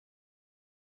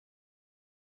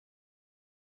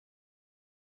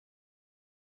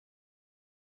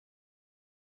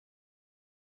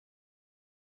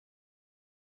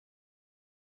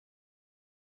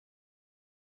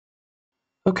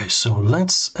Okay, so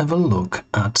let's have a look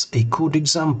at a code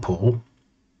example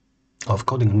of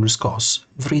coding in RISC OS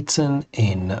written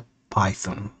in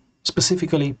Python,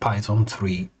 specifically Python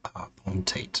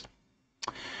 3.8.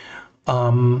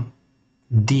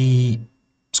 The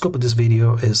scope of this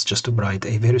video is just to write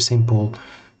a very simple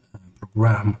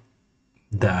program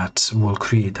that will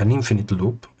create an infinite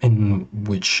loop, in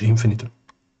which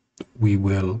we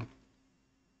will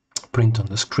print on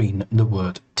the screen the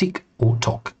word tick or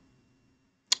talk,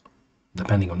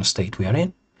 depending on the state we are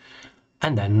in,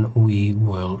 and then we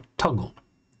will toggle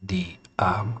the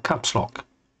caps lock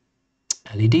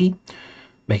LED,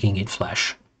 making it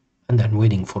flash, and then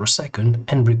waiting for a second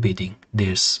and repeating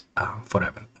this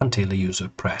forever until the user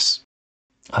press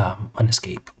an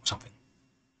escape or something.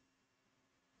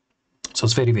 So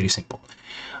it's very, very simple.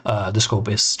 The scope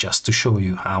is just to show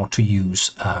you how to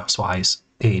use SWis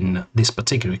in this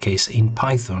particular case in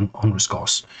Python on RISC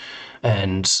OS,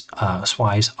 and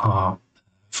SWis are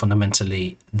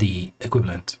fundamentally the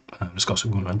equivalent, RISC OS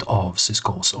equivalent of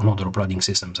SysCalls on other operating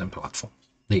systems and platforms.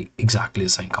 They're exactly the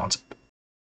same concept.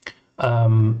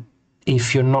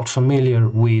 If you're not familiar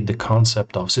with the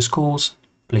concept of SysCalls,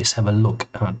 please have a look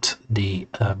at the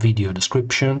video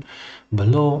description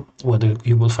below, where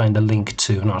you will find a link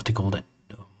to an article that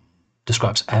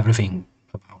describes everything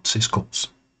about SysCalls.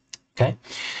 Okay.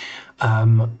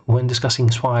 When discussing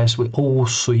SWis, we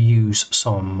also use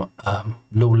some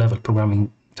low-level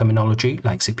programming terminology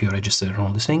like CPU register and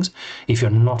all these things. If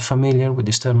you're not familiar with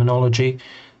this terminology,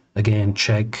 again,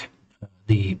 check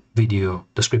the video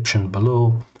description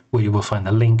below, where you will find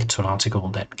a link to an article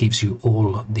that gives you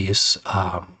all these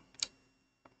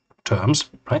terms,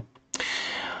 right?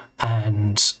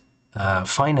 And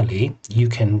finally, you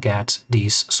can get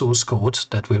these source codes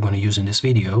that we're going to use in this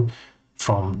video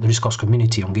from the RISC OS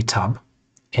community on GitHub.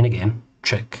 And again,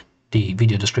 check the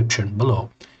video description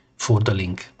below for the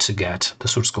link to get the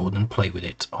source code and play with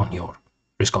it on your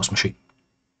RISC OS machine.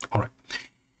 All right.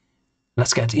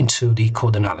 Let's get into the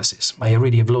code analysis. I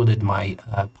already have loaded my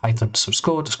Python source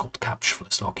code. It's called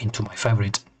CapsLock into my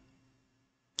favorite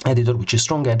editor, which is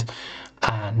Stronghead,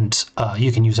 and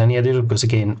you can use any editor because,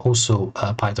 again, also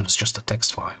Python is just a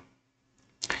text file.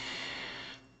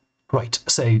 Right,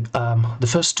 so the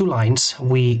first two lines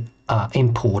we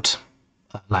import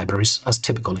libraries as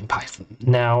typical in Python.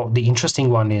 Now, the interesting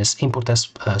one is import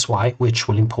SWi, which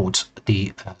will import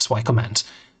the SWi command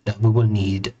that we will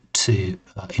need to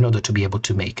in order to be able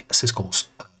to make SysCalls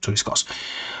to RISC OS.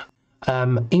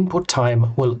 Import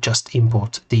time will just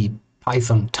import the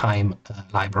Python time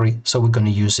library, so we're going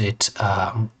to use it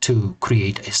to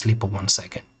create a sleep of 1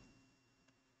 second.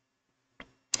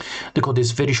 The code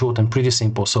is very short and pretty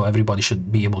simple, so everybody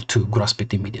should be able to grasp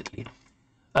it immediately.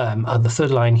 At the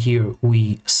third line here,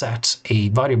 we set a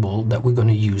variable that we're going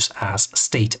to use as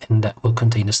state, and that will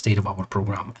contain the state of our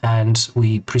program, and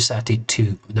we preset it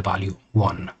to the value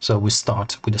 1. So we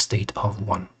start with a state of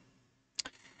 1.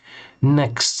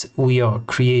 Next, we are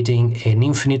creating an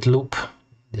infinite loop.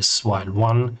 This while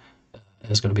 1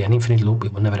 is going to be an infinite loop,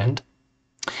 it will never end.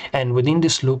 And within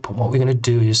this loop, what we're going to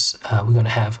do is we're going to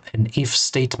have an if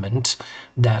statement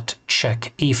that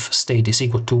check if state is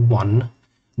equal to 1.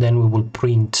 Then we will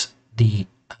print the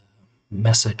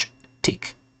message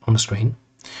tick on the screen.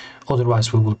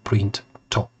 Otherwise, we will print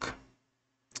talk.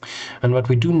 And what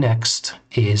we do next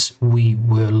is we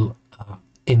will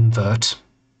invert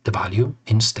the value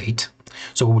in state.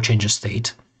 So we will change the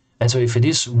state. And so if it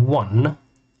is 1,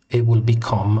 it will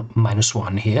become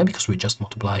 -1 here, because we just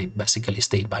multiply basically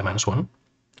state by -1.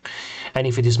 And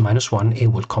if it is -1, it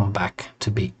will come back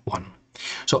to be 1.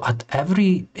 So at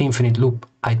every infinite loop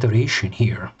iteration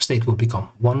here, state will become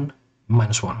 1,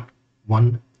 -1,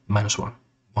 1, -1,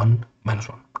 1,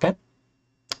 -1, okay?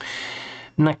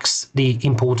 Next, the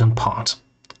important part.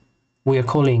 We are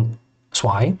calling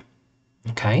SWi,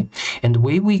 okay? And the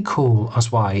way we call a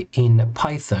SWi in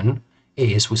Python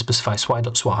is we specify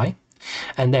SWi.SWi,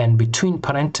 and then between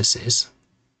parentheses,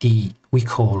 we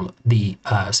call the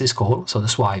syscall, so the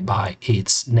SWi by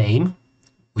its name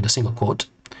with a single quote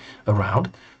around.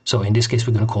 So in this case,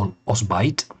 we're going to call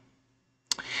osbyte.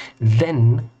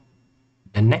 Then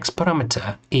the next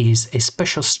parameter is a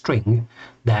special string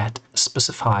that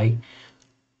specify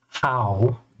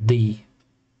how the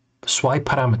SWi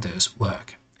parameters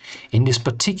work. In this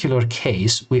particular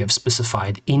case, we have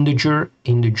specified integer,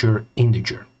 integer,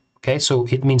 integer. Okay, so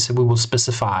it means that we will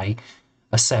specify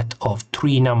a set of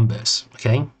 3 numbers,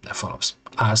 okay, that follows,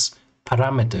 as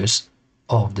parameters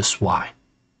of the SWi.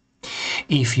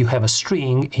 If you have a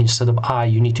string, instead of I,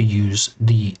 you need to use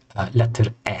the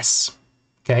letter S.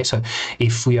 Okay, so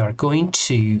if we are going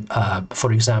to,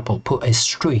 for example, put a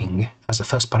string as the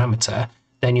first parameter,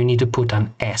 then you need to put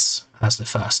an S as the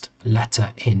first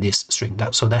letter in this string.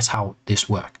 So that's how this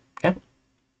works. Okay.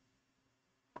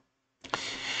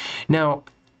 Now,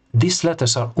 these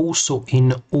letters are also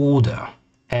in order,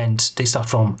 and they start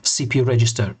from CPU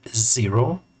register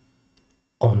 0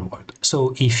 onward.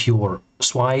 So if your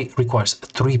SWI requires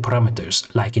 3 parameters,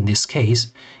 like in this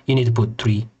case, you need to put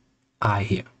 3i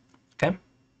here. Okay.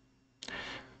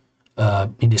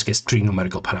 In this case, 3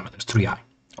 numerical parameters, 3i.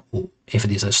 Or if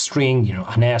it is a string, you know,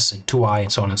 an s and 2i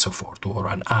and so on and so forth, or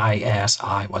an I, s,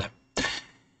 I, whatever.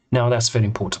 Now that's very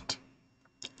important.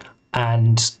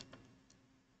 And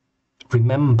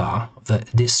remember that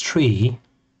this tree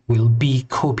will be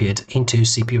copied into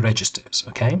CPU registers,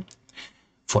 okay,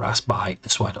 for us by the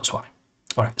SWI.SWI.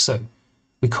 All right, so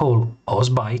we call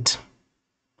osbyte,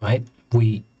 right?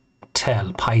 We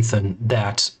tell Python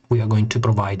that we are going to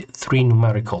provide 3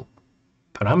 numerical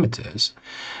parameters,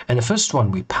 and the first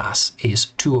one we pass is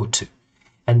 202,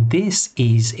 and this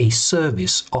is a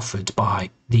service offered by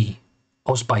the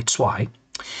osbyte.SWI.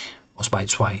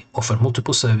 osbyte.SWI offer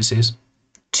multiple services.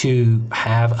 To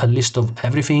have a list of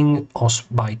everything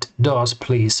osbyte does,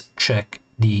 please check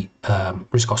the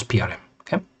RISC OS PRM.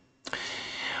 Okay,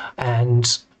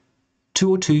 and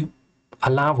 202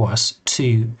 allow us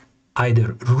to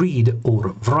either read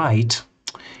or write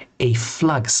a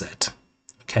flag set,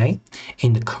 okay,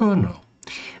 in the kernel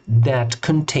that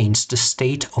contains the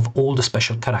state of all the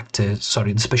special characters,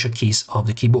 sorry, the special keys of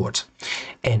the keyboard,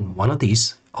 and one of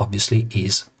these obviously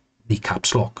is the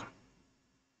caps lock.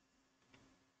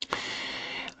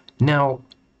 Now,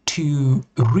 to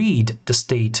read the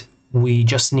state, we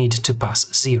just need to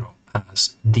pass 0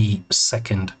 as the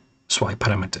second SWI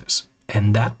parameters,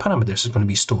 and that parameter is going to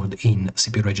be stored in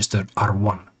CPU register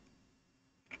R1.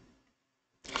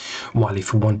 While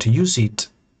if we want to use it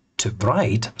to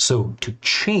write, so to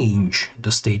change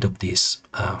the state of this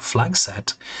flag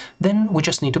set, then we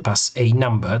just need to pass a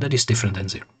number that is different than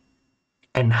 0.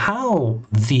 And how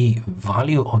the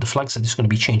value of the flag set is going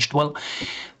to be changed? Well,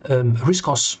 RISC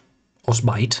OS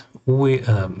osbyte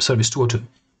service 202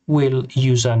 will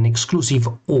use an exclusive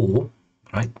OR,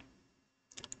 right?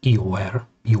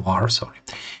 EOR, sorry,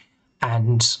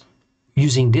 and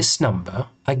using this number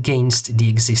against the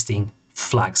existing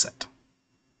flag set.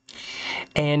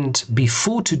 And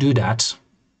before to do that,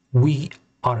 we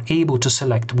are able to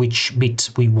select which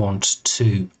bit we want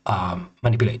to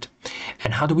manipulate.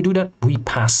 And how do we do that? We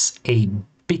pass a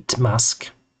bit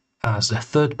mask as the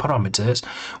third parameter,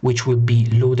 which will be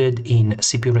loaded in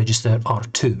CPU register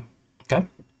R2. Okay,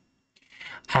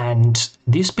 and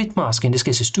this bit mask in this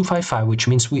case is 255, which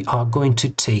means we are going to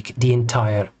take the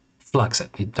entire flag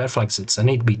set. The entire flag set is an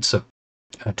 8 bit, so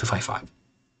 255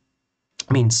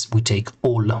 means we take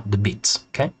all the bits.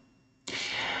 Okay,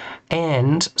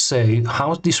 and so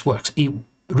how this works?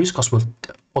 RISC OS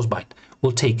osbyte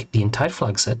will take the entire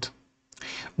flag set,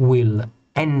 will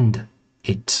end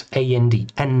it,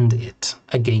 end it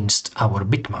against our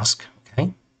bit mask,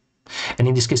 okay? And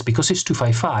in this case, because it's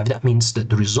 255, that means that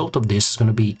the result of this is going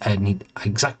to be an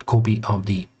exact copy of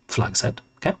the flag set,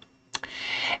 okay?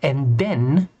 And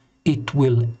then it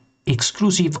will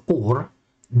exclusive OR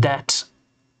that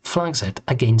flag set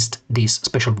against this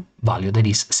special value that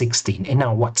is 16. And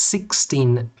now what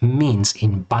 16 means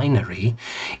in binary,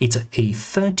 it's a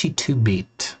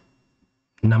 32-bit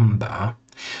number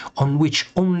on which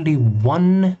only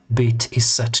one bit is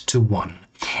set to 1,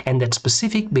 and that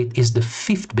specific bit is the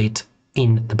 5th bit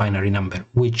in the binary number,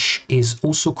 which is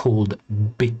also called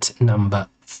bit number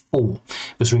 4,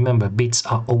 because remember, bits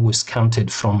are always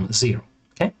counted from 0.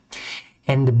 Okay,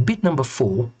 and the bit number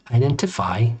 4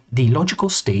 identify the logical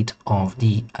state of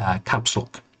the caps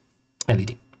lock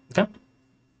LED. Okay,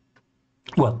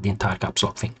 well, the entire caps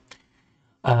lock thing.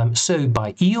 So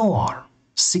by EOR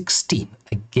 16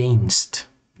 against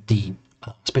the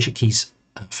special keys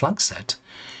flag set,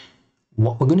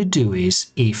 what we're going to do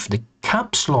is, if the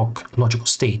caps lock logical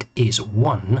state is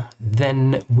 1,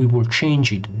 then we will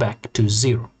change it back to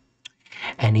 0.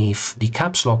 And if the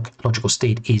caps lock logical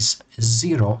state is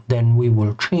 0, then we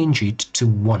will change it to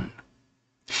 1.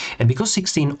 And because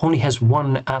 16 only has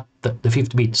 1 at the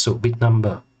 5th bit, so bit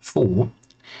number 4,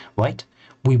 right,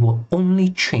 we will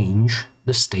only change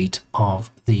the state of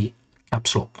the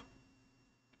caps lock.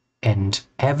 And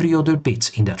every other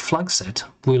bit in that flag set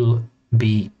will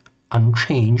be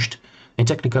unchanged. In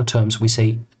technical terms, we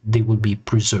say they will be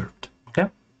preserved. Okay.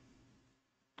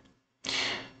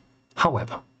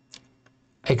 However,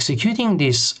 executing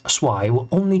this SWI will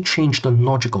only change the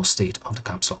logical state of the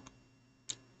caps lock,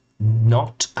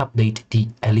 not update the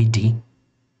LED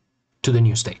to the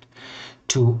new state.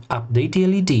 to update the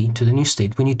LED to the new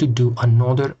state, we need to do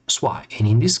another SWI. And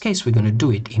in this case, we're going to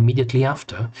do it immediately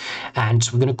after. And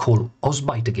we're going to call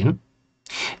OSByte again.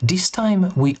 This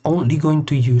time, we're only going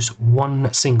to use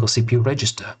one single CPU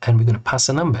register, and we're going to pass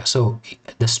a number. So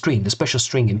the string, the special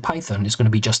string in Python, is going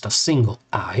to be just a single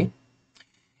I.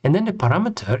 And then the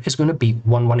parameter is going to be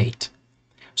 118.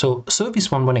 So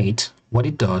service 118, what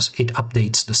it does, it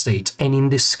updates the state. And in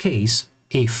this case,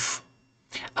 if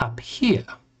up here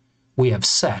we have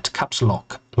set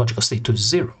CapsLock logical state to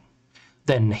 0,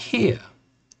 then here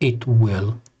it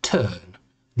will turn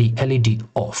the LED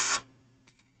off.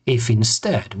 If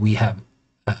instead we have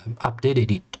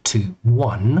updated it to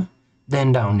 1,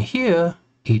 then down here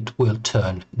it will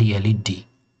turn the LED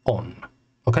on.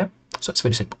 Okay, so it's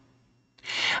very simple.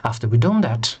 After we've done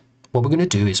that, what we're going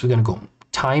to do is we're going to go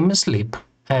time sleep,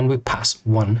 and we pass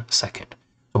 1 second.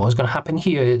 So what's going to happen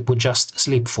here, it will just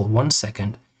sleep for 1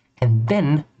 second, and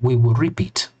then we will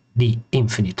repeat the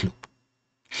infinite loop.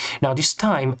 Now this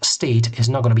time state is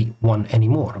not going to be 1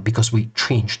 anymore because we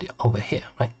changed it over here,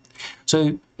 right?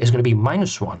 So it's going to be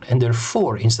 -1, and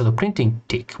therefore instead of printing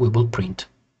tick, we will print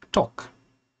talk.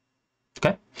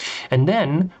 Okay, and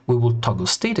then we will toggle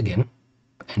state again,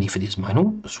 and if it is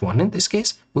 -1 in this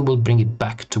case, we will bring it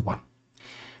back to 1,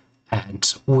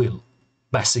 and we'll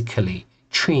basically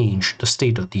change the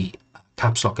state of the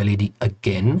CapsLock LED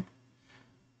again,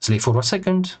 sleep for 1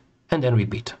 second, and then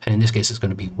repeat. And in this case, it's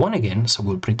going to be 1 again, so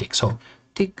we'll print tick. So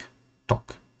tick,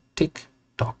 tock, tick,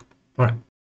 tock. All right.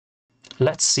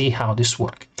 Let's see how this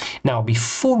works. Now,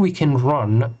 before we can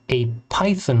run a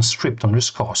Python script on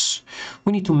RISC OS,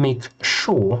 we need to make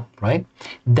sure, right,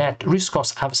 that RISC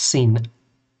OS have seen,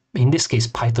 in this case,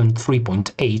 Python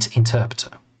 3.8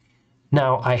 interpreter.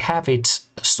 Now, I have it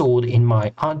stored in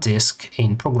my hard disk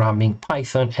in programming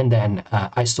Python, and then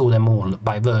I store them all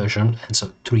by version, and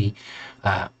so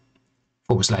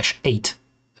 3/8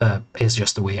 is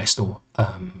just the way I store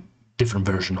different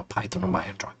version of Python on my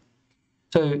Android.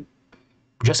 So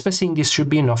just by seeing this should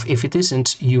be enough. If it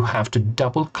isn't, you have to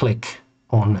double click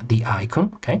on the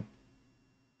icon, okay?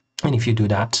 And if you do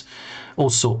that,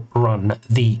 also run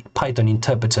the Python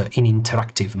interpreter in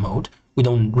interactive mode. We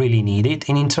don't really need it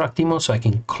in interactive mode, so I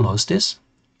can close this.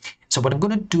 So what I'm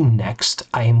going to do next,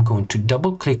 I am going to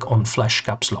double click on Flash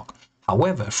CapsLock.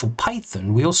 However, for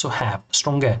Python, we also have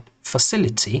stronger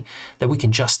facility that we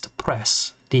can just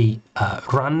press the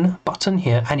run button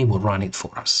here, and it will run it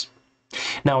for us.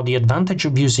 Now, the advantage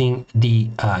of using the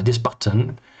this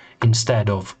button instead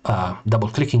of double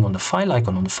clicking on the file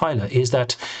icon on the filer is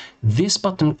that this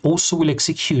button also will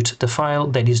execute the file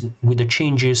that is with the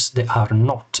changes that are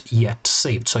not yet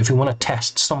saved. So if you want to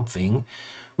test something,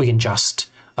 we can just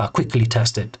quickly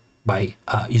test it by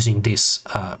using this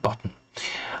button.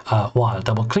 While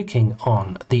double clicking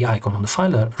on the icon on the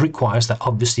filer requires that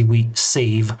obviously we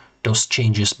save those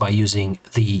changes by using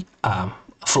the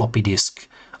floppy disk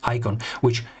icon,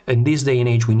 which in this day and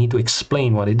age we need to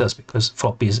explain what it does because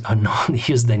floppies are not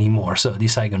used anymore, so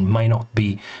this icon might not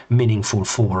be meaningful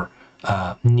for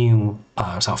new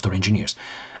software engineers.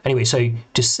 Anyway, so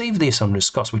to save this on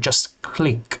RISC OS, we just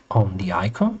click on the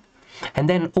icon, and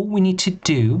then all we need to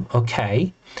do,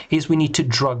 okay, is we need to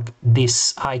drag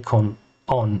this icon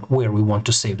on where we want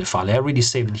to save the file. I already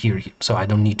saved it here, so I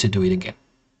don't need to do it again.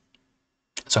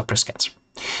 So I press cancel.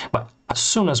 But as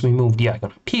soon as we move the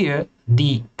icon up here,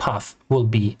 the path will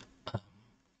be,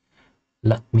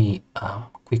 let me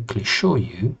quickly show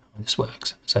you how this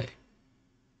works. So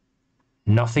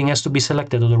nothing has to be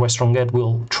selected, otherwise StrongEd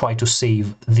will try to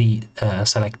save the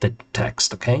selected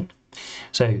text, okay?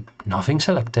 So nothing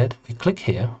selected, we click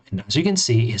here, and as you can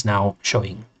see, is now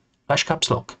showing Flash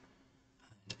CapsLock.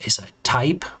 It's a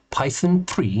type Python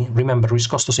 3. Remember,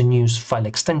 RISC OS doesn't use file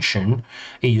extension,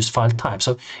 it uses file type.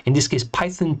 So in this case,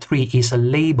 Python 3 is a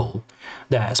label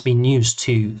that has been used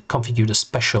to configure the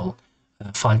special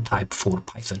file type for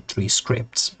Python 3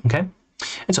 scripts. Okay,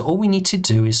 and so all we need to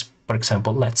do is, for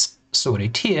example, let's store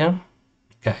it here.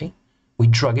 Okay, we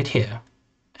drag it here,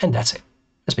 and that's it.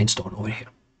 It's been stored over here.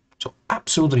 So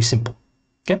absolutely simple.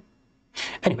 Okay.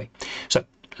 Anyway, so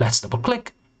let's double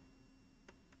click.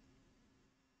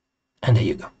 And there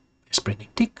you go. It's printing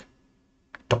tick,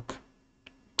 tock,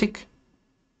 tick,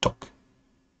 tock,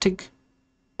 tick,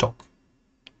 tock.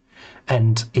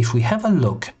 And if we have a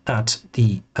look at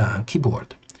the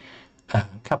keyboard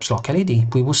CapsLock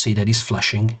LED, we will see that it's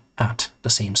flashing at the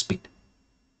same speed.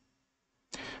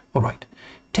 All right.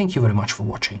 Thank you very much for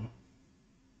watching.